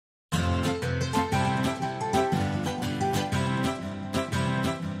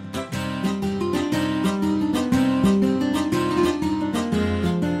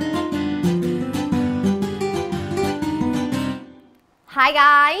Hi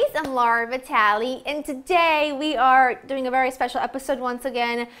guys, I'm Laura Vitale, and today we are doing a very special episode once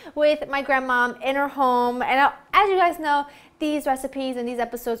again with my grandmom in her home. And as you guys know, these recipes and these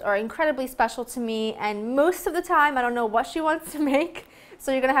episodes are incredibly special to me, and most of the time I don't know what she wants to make,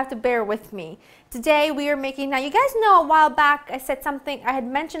 so you're gonna have to bear with me. Today we are making, now you guys know a while back I had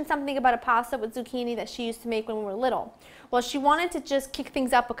mentioned something about a pasta with zucchini that she used to make when we were little. Well, she wanted to just kick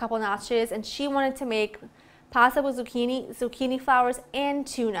things up a couple notches, and she wanted to make pasta with zucchini flowers, and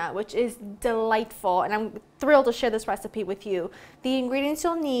tuna, which is delightful, and I'm thrilled to share this recipe with you. The ingredients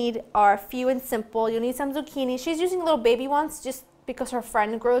you'll need are few and simple. You'll need some zucchini. She's using little baby ones just because her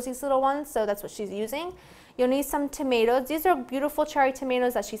friend grows these little ones, so that's what she's using. You'll need some tomatoes. These are beautiful cherry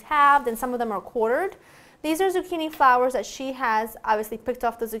tomatoes that she's halved, and some of them are quartered. These are zucchini flowers that she has obviously picked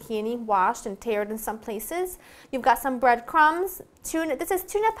off the zucchini, washed and tared in some places. You've got some breadcrumbs, tuna. This is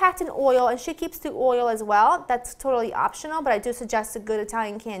tuna packed in oil, and she keeps the oil as well. That's totally optional, but I do suggest a good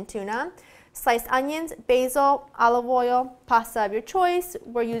Italian canned tuna. Sliced onions, basil, olive oil, pasta of your choice.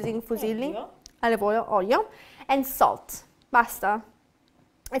 We're using fusilli, olive oil, olio, and salt. Basta.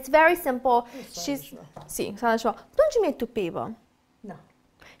 It's very simple. Sì, sale suo. Don't you make tu pepe? No.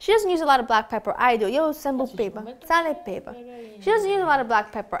 She doesn't use a lot of black pepper. I do. Io uso sempre pepper. Sale e pepper. She doesn't use a lot of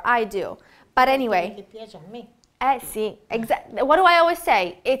black pepper. I do. But anyway. See, exactly. What do I always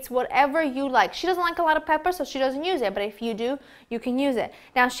say? It's whatever you like. She doesn't like a lot of pepper, so she doesn't use it. But if you do, you can use it.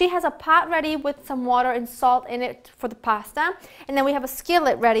 Now, she has a pot ready with some water and salt in it for the pasta. And then we have a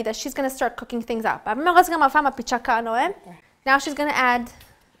skillet ready that she's going to start cooking things up. Now, she's going to add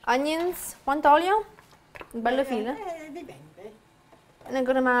onions, quanto olio? Bello filo. And a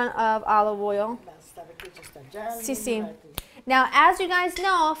good amount of olive oil. Sì. Now, as you guys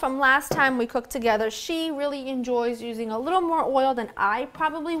know from last time we cooked together, she really enjoys using a little more oil than I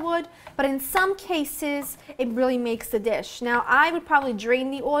probably would, but in some cases it really makes the dish. Now, I would probably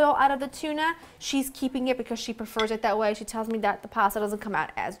drain the oil out of the tuna. She's keeping it because she prefers it that way. She tells me that the pasta doesn't come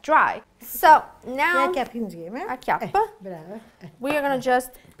out as dry. So now, we are going to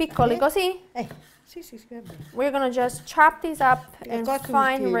just piccoli così. We're going to just chop these up in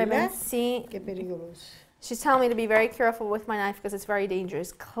fine ribbons. See? She's telling me to be very careful with my knife because it's very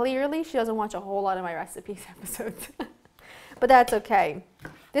dangerous. Clearly, she doesn't watch a whole lot of my recipes episodes. But that's okay.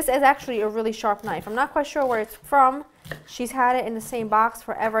 This is actually a really sharp knife. I'm not quite sure where it's from. She's had it in the same box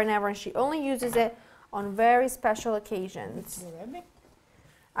forever and ever, and she only uses it on very special occasions.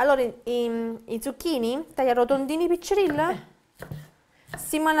 Allora, i zucchini tagliano rotondini piccirilla?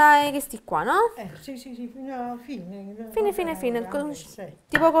 Simona questi qua, no? Sì, fino fine. Fine,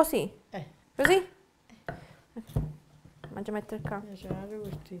 tipo così. Così?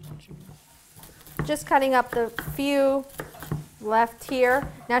 Just cutting up the few left here.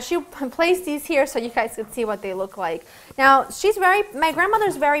 Now she placed these here so you guys can see what they look like. Now my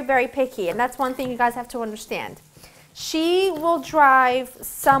grandmother's very, very picky, and that's one thing you guys have to understand. She will drive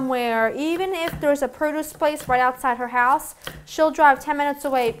somewhere, even if there's a produce place right outside her house, she'll drive 10 minutes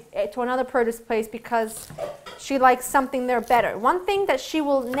away to another produce place because she likes something there better. One thing that she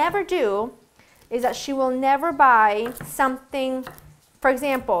will never do is that she will never buy something, for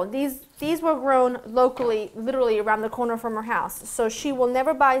example, these were grown locally, literally around the corner from her house. So she will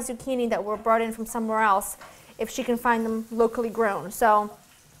never buy zucchini that were brought in from somewhere else if she can find them locally grown. So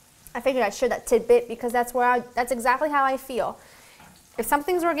I figured I'd share that tidbit because that's exactly how I feel. If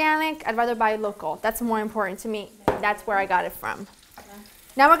something's organic, I'd rather buy local. That's more important to me. That's where I got it from.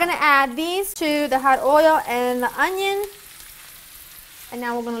 Now we're gonna add these to the hot oil and the onion. And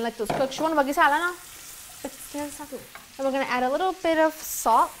now we're going to let those cook. And we're going to add a little bit of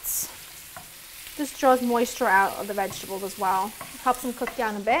salt. This draws moisture out of the vegetables as well. Helps them cook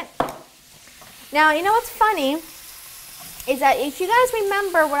down a bit. Now, you know what's funny is that if you guys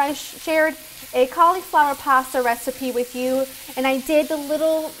remember when I shared a cauliflower pasta recipe with you, and I did the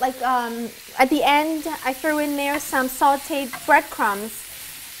little, at the end, I threw in there some sauteed breadcrumbs.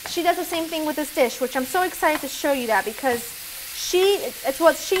 She does the same thing with this dish, which I'm so excited to show you that because it's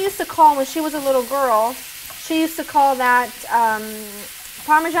what she used to call when she was a little girl. She used to call that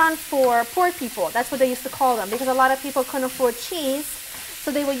Parmesan for poor people. That's what they used to call them because a lot of people couldn't afford cheese.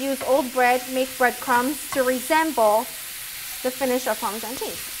 So they would use old bread, make breadcrumbs to resemble the finish of Parmesan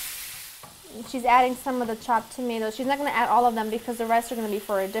cheese. She's adding some of the chopped tomatoes. She's not going to add all of them because the rest are going to be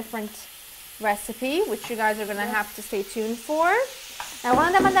for a different recipe, which you guys are going to have to stay tuned for. Now,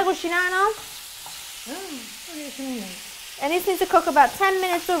 quando andiamo a cucinare, no? And this needs to cook about 10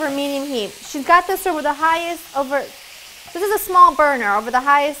 minutes over medium heat. She's got this over the highest, this is a small burner, over the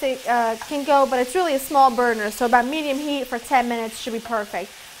highest it can go, but it's really a small burner, so about medium heat for 10 minutes should be perfect.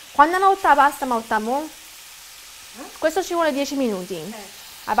 Quando non sta pasta, Questo ci vuole 10 minuti.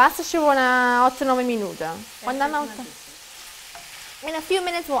 La pasta ci vuole 8-9 minuti. Quando hanno 8? In a few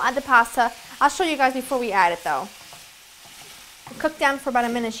minutes we'll add the pasta. I'll show you guys before we add it though. It cooked down for about a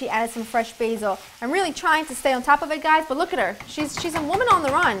minute. She added some fresh basil. I'm really trying to stay on top of it, guys, but look at her. She's a woman on the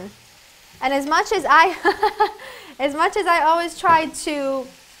run. And as much as I always try to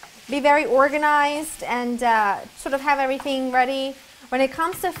be very organized and sort of have everything ready, when it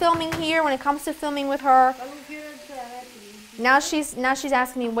comes to filming here, when it comes to filming with her, now she's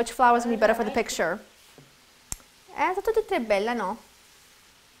asking me which flower is going to be better for the picture. Tutte e bella, no?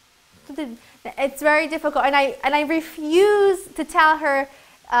 It's very difficult, and I refuse to tell her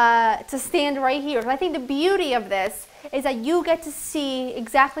to stand right here. I think the beauty of this is that you get to see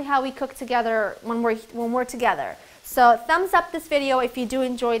exactly how we cook together when we're together. So thumbs up this video if you do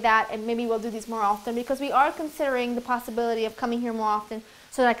enjoy that, and maybe we'll do these more often, because we are considering the possibility of coming here more often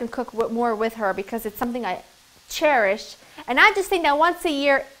so that I can cook more with her, because it's something I cherish, and I just think that once a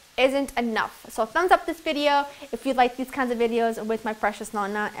year isn't enough. So thumbs up this video if you like these kinds of videos with my precious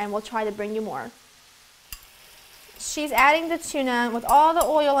Nonna, and we'll try to bring you more. She's adding the tuna with all the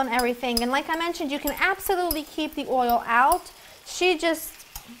oil and everything, and like I mentioned, you can absolutely keep the oil out. She just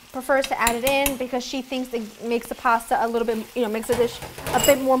prefers to add it in because she thinks it makes the pasta a little bit, makes the dish a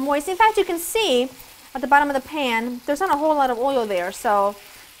bit more moist. In fact, you can see at the bottom of the pan, there's not a whole lot of oil there, so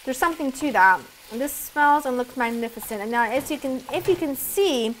there's something to that. And this smells and looks magnificent. And now, if you can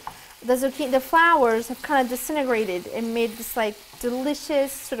see, the zucchini, the flowers have kind of disintegrated and made this like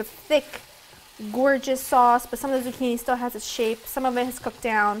delicious, sort of thick, gorgeous sauce. But some of the zucchini still has its shape. Some of it has cooked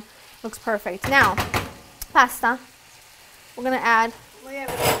down. Looks perfect. Now, pasta. We're gonna add.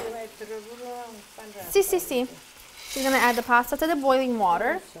 Si. She's gonna add the pasta to the boiling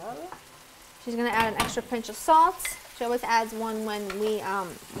water. She's gonna add an extra pinch of salt. She always adds one when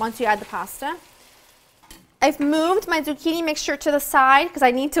once you add the pasta. I've moved my zucchini mixture to the side because I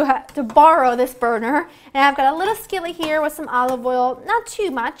need to borrow this burner, and I've got a little skillet here with some olive oil, not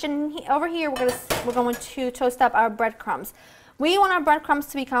too much. And over here we're going to toast up our breadcrumbs. We want our breadcrumbs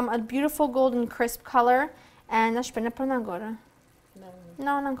to become a beautiful golden crisp color. And no,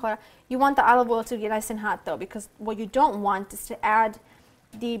 not ancora. You want the olive oil to get nice and hot though, because what you don't want is to add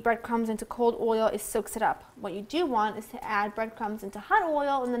the breadcrumbs into cold oil. It soaks it up. What you do want is to add breadcrumbs into hot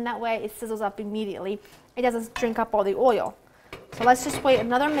oil, and then that way it sizzles up immediately. It doesn't drink up all the oil. So let's just wait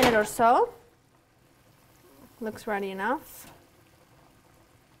another minute or so. Looks ready enough.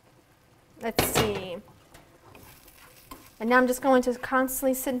 Let's see. And now I'm just going to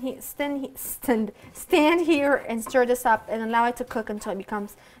constantly stand here and stir this up and allow it to cook until it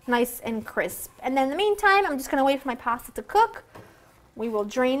becomes nice and crisp. And then in the meantime, I'm just going to wait for my pasta to cook. We will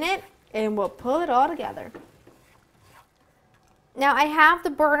drain it and we'll pull it all together. Now I have the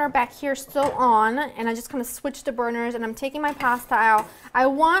burner back here still on, and I'm just going to switch the burners, and I'm taking my pasta out. I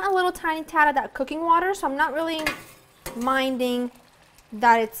want a little tiny tad of that cooking water, so I'm not really minding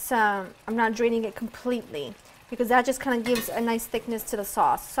that it's, I'm not draining it completely, because that just kind of gives a nice thickness to the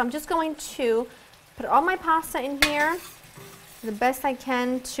sauce. So I'm just going to put all my pasta in here the best I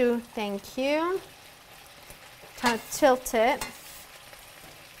can to, thank you, kind of tilt it.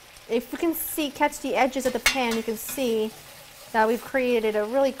 If you can see, catch the edges of the pan, you can see that we've created a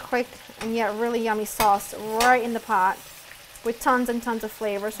really quick and yet really yummy sauce right in the pot with tons and tons of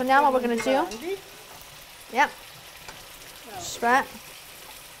flavor. So now what we're going to do, yep, spread.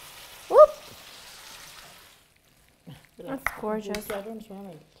 Whoop. That's gorgeous.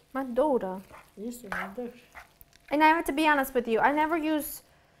 Madonna. And I have to be honest with you, I never use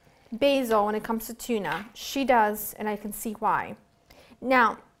basil when it comes to tuna. She does, and I can see why.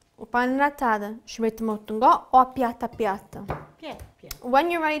 Now, pannatada, ci metto molto o a piatta a piatta? When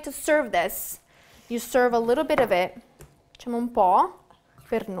you're ready to serve this, you serve a little bit of it, facciamo un po'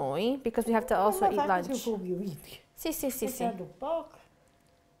 per noi, because we have to also eat lunch. Sì.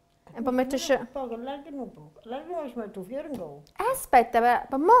 E poi metterci... Aspetta,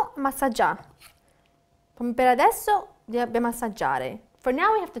 per mo massaggiare. Per adesso dobbiamo massaggiare. For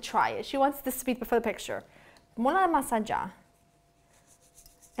now we have to try it. She wants this to be for the picture. Mo la massaggiare.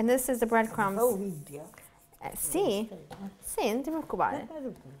 And this is the breadcrumbs. Sì, non ti preoccupare.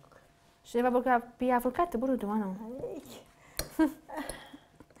 Ci deve pigliare forchetta pure tu, no?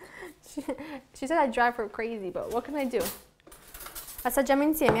 She said I drive her crazy, but what can I do? Assaggiamo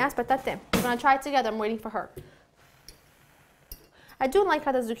insieme, aspettate. We're gonna try it together. I'm waiting for her. I do like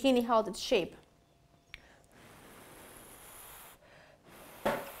how the zucchini held its shape.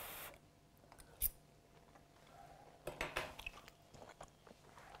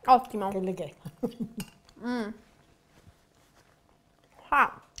 Ottimo.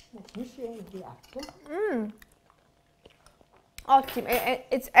 Hot. Ottimo,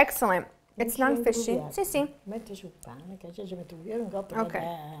 it's excellent. It's non fishy. Sì, sì. Metti sul pane, che ci metto io non copro. Okay.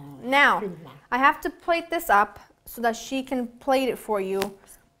 Now, I have to plate this up so that she can plate it for you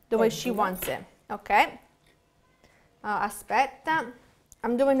the way she wants it. Okay? Aspetta.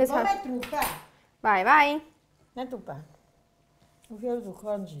 I'm doing this. Ma metti un pane. Vai, vai. Metti un pane. Un fiore di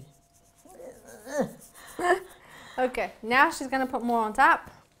congee. Okay, now she's gonna put more on top.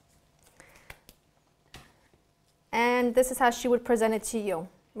 And this is how she would present it to you,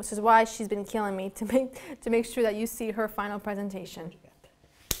 which is why she's been killing me to make sure that you see her final presentation.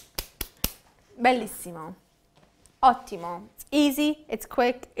 Bellissimo. Ottimo. It's easy, it's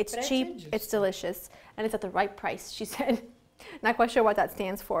quick, it's cheap, it's delicious, and it's at the right price, she said. Not quite sure what that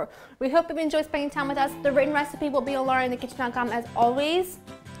stands for. We hope you've enjoyed spending time with us. The written recipe will be on laurinthekitchen.com as always.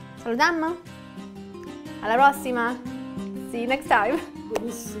 Salutiamo. Alla prossima. See you next time.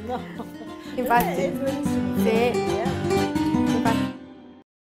 Buonissimo. Infatti. Buonissimo. Sì.